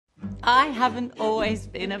I haven't always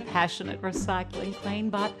been a passionate recycling queen,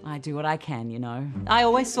 but I do what I can, you know. I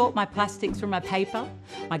always sort my plastics from my paper.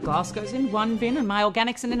 My glass goes in one bin and my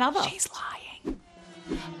organics in another. She's lying.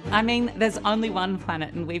 I mean, there's only one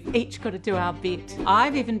planet and we've each got to do our bit.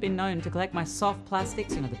 I've even been known to collect my soft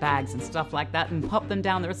plastics, you know, the bags and stuff like that, and pop them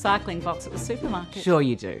down the recycling box at the supermarket. Sure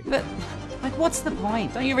you do. But, like, what's the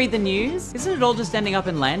point? Don't you read the news? Isn't it all just ending up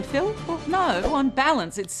in landfill? Well, no, on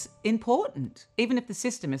balance, it's important, even if the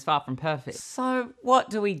system is far from perfect. So what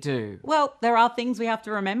do we do? Well, there are things we have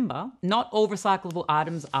to remember. Not all recyclable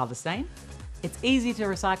items are the same. It's easier to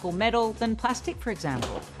recycle metal than plastic, for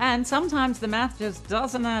example. And sometimes the math just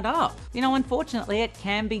doesn't add up. You know, unfortunately, it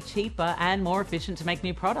can be cheaper and more efficient to make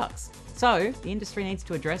new products. So the industry needs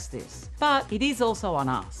to address this. But it is also on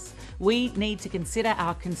us. We need to consider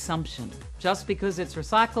our consumption. Just because it's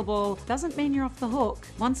recyclable doesn't mean you're off the hook.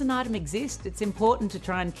 Once an item exists, it's important to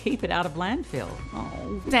try and keep it out of landfill.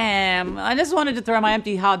 Oh, damn. I just wanted to throw my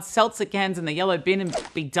empty hard seltzer cans in the yellow bin and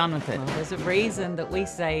be done with it. Well, there's a reason that we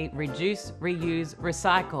say reduce, reuse,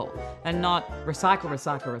 recycle, and not recycle,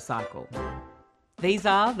 recycle, recycle. These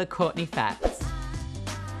are the Courtney Facts.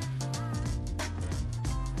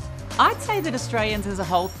 I'd say that Australians as a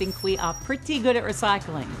whole think we are pretty good at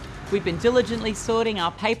recycling. We've been diligently sorting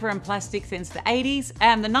our paper and plastic since the 80s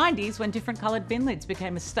and the 90s, when different coloured bin lids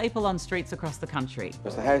became a staple on streets across the country.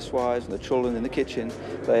 As the housewives and the children in the kitchen,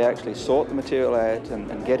 they actually sort the material out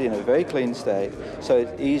and get in a very clean state, so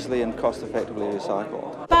it's easily and cost effectively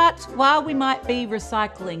recycled. But while we might be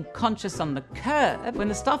recycling conscious on the curb, when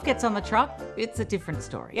the stuff gets on the truck, it's a different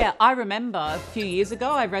story. Yeah, I remember a few years ago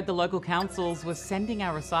I read the local councils were sending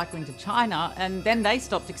our recycling to China and then they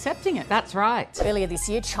stopped accepting it. That's right. Earlier this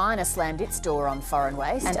year, China slammed its door on foreign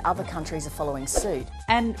waste and other countries are following suit.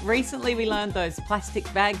 And recently we learned those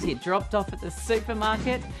plastic bags you dropped off at the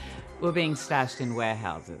supermarket were being stashed in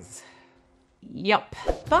warehouses. Yup.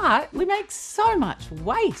 But we make so much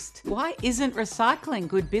waste. Why isn't recycling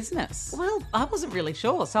good business? Well, I wasn't really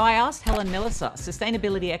sure, so I asked Helen Millisser,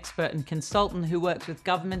 sustainability expert and consultant who works with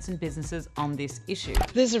governments and businesses on this issue.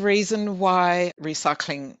 There's a reason why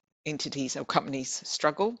recycling entities or companies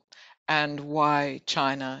struggle and why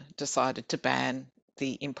China decided to ban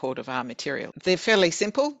the import of our material. They're fairly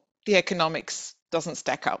simple. The economics doesn't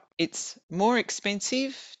stack up. It's more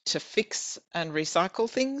expensive to fix and recycle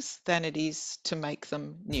things than it is to make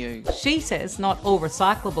them new. She says not all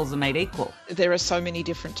recyclables are made equal. There are so many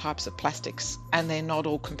different types of plastics and they're not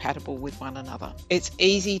all compatible with one another. It's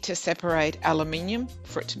easy to separate aluminium,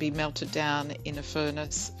 for it to be melted down in a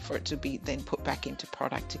furnace, for it to be then put back into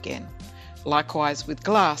product again. Likewise with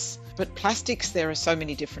glass. But plastics, there are so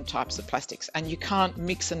many different types of plastics and you can't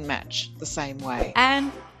mix and match the same way.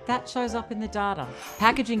 And that shows up in the data.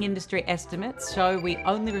 Packaging industry estimates show we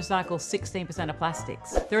only recycle 16% of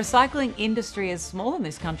plastics. The recycling industry is small in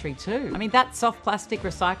this country too. I mean, that soft plastic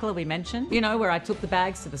recycler we mentioned, you know, where I took the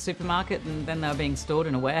bags to the supermarket and then they were being stored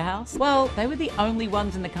in a warehouse. Well, they were the only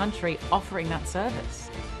ones in the country offering that service.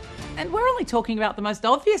 And we're only talking about the most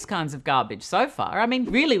obvious kinds of garbage so far. I mean,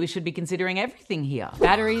 really, we should be considering everything here.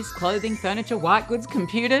 Batteries, clothing, furniture, white goods,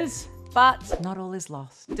 computers. But not all is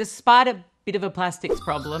lost. Despite a bit of a plastics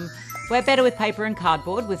problem, we're better with paper and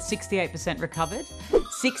cardboard, with 68% recovered,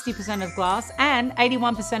 60% of glass, and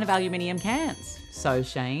 81% of aluminium cans. So,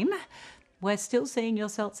 Shane, we're still seeing your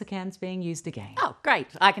seltzer cans being used again. Oh, great.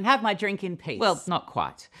 I can have my drink in peace. Well, not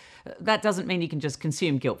quite. That doesn't mean you can just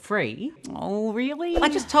consume guilt-free. Oh, really? I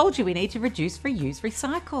just told you we need to reduce, reuse,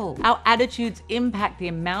 recycle. Our attitudes impact the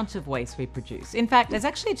amount of waste we produce. In fact, there's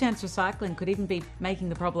actually a chance recycling could even be making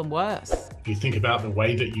the problem worse. If you think about the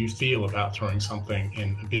way that you feel about throwing something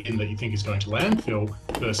in a bin that you think is going to landfill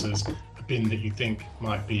versus a bin that you think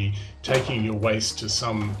might be taking your waste to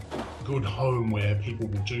some good home where people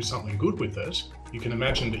will do something good with it, you can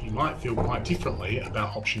imagine that you might feel quite differently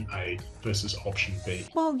about option A versus option B.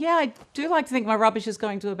 Well, yeah, I do like to think my rubbish is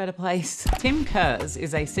going to a better place. Tim Kurz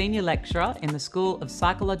is a senior lecturer in the School of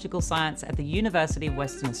Psychological Science at the University of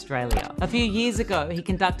Western Australia. A few years ago, he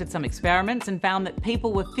conducted some experiments and found that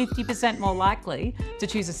people were 50% more likely to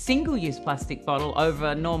choose a single-use plastic bottle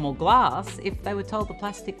over normal glass if they were told the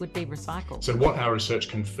plastic would be recycled. So what our research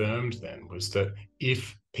confirmed then was that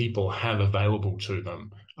if people have available to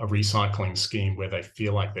them a recycling scheme where they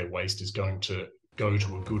feel like their waste is going to go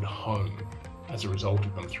to a good home as a result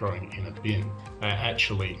of them throwing in a bin, they're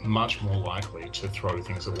actually much more likely to throw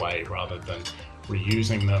things away rather than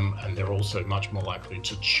reusing them, and they're also much more likely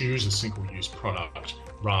to choose a single-use product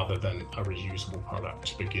rather than a reusable product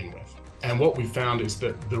to begin with. And what we found is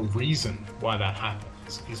that the reason why that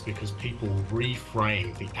happens is because people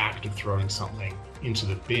reframe the act of throwing something into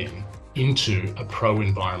the bin into a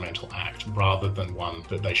pro-environmental act rather than one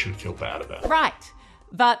that they should feel bad about. Right.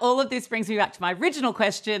 But all of this brings me back to my original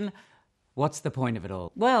question. What's the point of it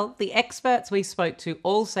all? Well, the experts we spoke to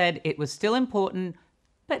all said it was still important,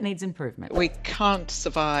 but needs improvement. We can't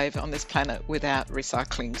survive on this planet without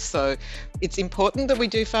recycling. So it's important that we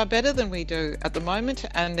do far better than we do at the moment.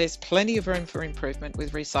 And there's plenty of room for improvement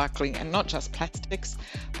with recycling, and not just plastics,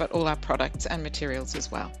 but all our products and materials as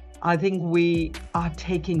well. I think we are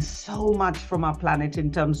taking so much from our planet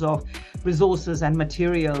in terms of resources and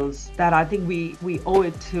materials that I think we owe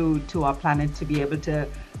it to our planet to be able to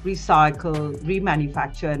recycle,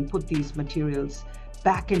 remanufacture, and put these materials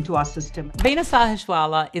back into our system. Veena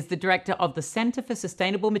Saheshwala is the director of the Centre for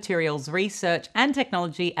Sustainable Materials Research and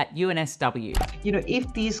Technology at UNSW. You know,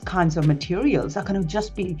 if these kinds of materials are going to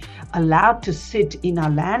just be allowed to sit in our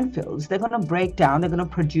landfills, they're going to break down, they're going to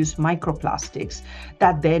produce microplastics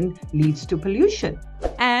that then leads to pollution.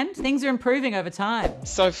 And things are improving over time.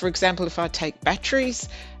 So, for example, if I take batteries,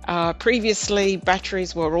 previously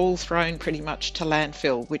batteries were all thrown pretty much to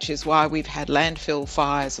landfill, which is why we've had landfill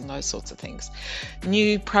fires and those sorts of things.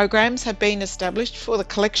 New programs have been established for the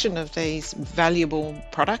collection of these valuable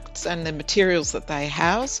products and the materials that they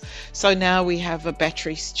house. So now we have a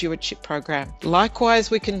battery stewardship program. Likewise,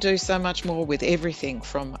 we can do so much more with everything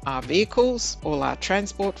from our vehicles, all our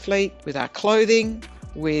transport fleet, with our clothing,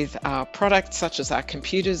 with our products such as our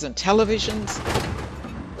computers and televisions.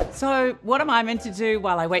 So what am I meant to do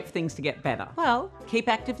while I wait for things to get better? Well, keep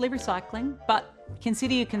actively recycling, but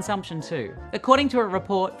consider your consumption too. According to a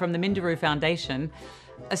report from the Minderoo Foundation,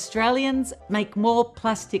 Australians make more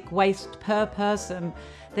plastic waste per person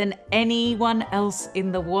than anyone else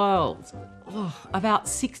in the world. About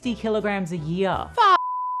 60 kilograms a year.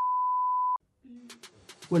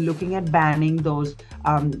 We're looking at banning those,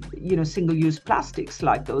 single-use plastics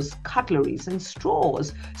like those cutleries and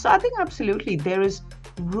straws. So I think absolutely there is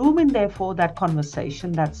room in there for that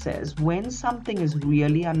conversation that says when something is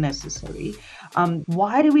really unnecessary,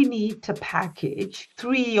 why do we need to package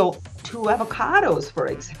 3 or 2 avocados, for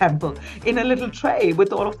example, in a little tray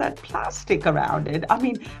with all of that plastic around it? I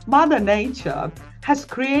mean, Mother Nature has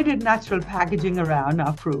created natural packaging around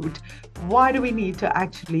our fruit. Why do we need to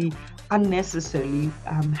actually unnecessarily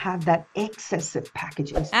have that excessive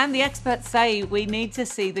packaging? And the experts say we need to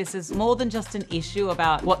see this as more than just an issue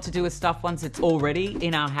about what to do with stuff once it's already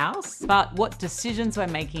in our house, but what decisions we're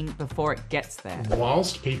making before it gets there.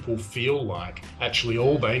 Whilst people feel like actually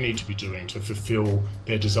all they need to be doing to fulfill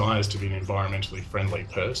their desires to be an environmentally friendly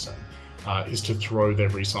person is to throw their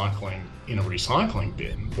recycling in a recycling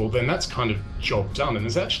bin, well then that's kind of job done, and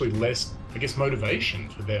there's actually less, I guess, motivation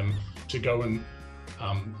for them to go and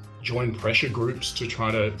join pressure groups to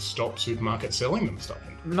try to stop supermarkets selling them stuff.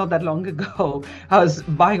 Not that long ago, I was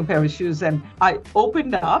buying a pair of shoes and I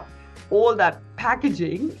opened up all that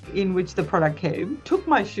packaging in which the product came, took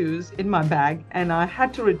my shoes in my bag, and I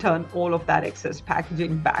had to return all of that excess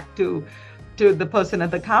packaging back to the person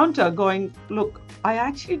at the counter going, look, I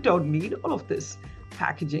actually don't need all of this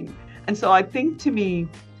packaging. And so I think, to me,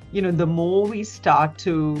 the more we start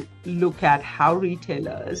to look at how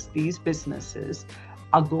retailers, these businesses,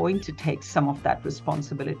 are going to take some of that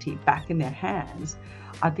responsibility back in their hands,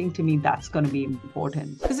 I think, to me, that's going to be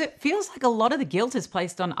important. Because it feels like a lot of the guilt is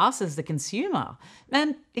placed on us as the consumer,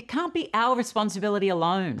 and it can't be our responsibility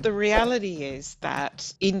alone. The reality is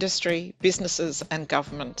that industry, businesses and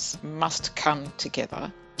governments must come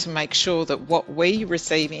together to make sure that what we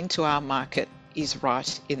receive into our market is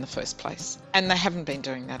right in the first place. And they haven't been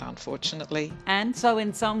doing that, unfortunately. And so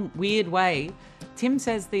in some weird way, Tim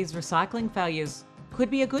says these recycling failures could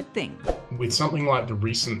be a good thing. With something like the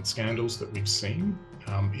recent scandals that we've seen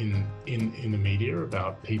in the media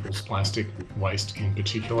about people's plastic waste in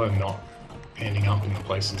particular not ending up in the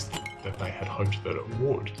places that they had hoped that it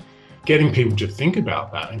would, getting people to think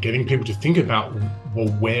about that and getting people to think about, well,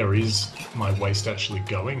 where is my waste actually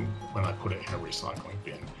going when I put it in a recycling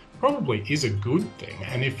bin, probably is a good thing.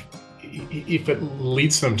 And if it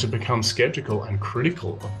leads them to become skeptical and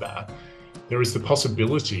critical of that, there is the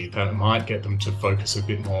possibility that it might get them to focus a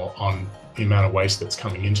bit more on the amount of waste that's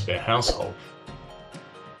coming into their household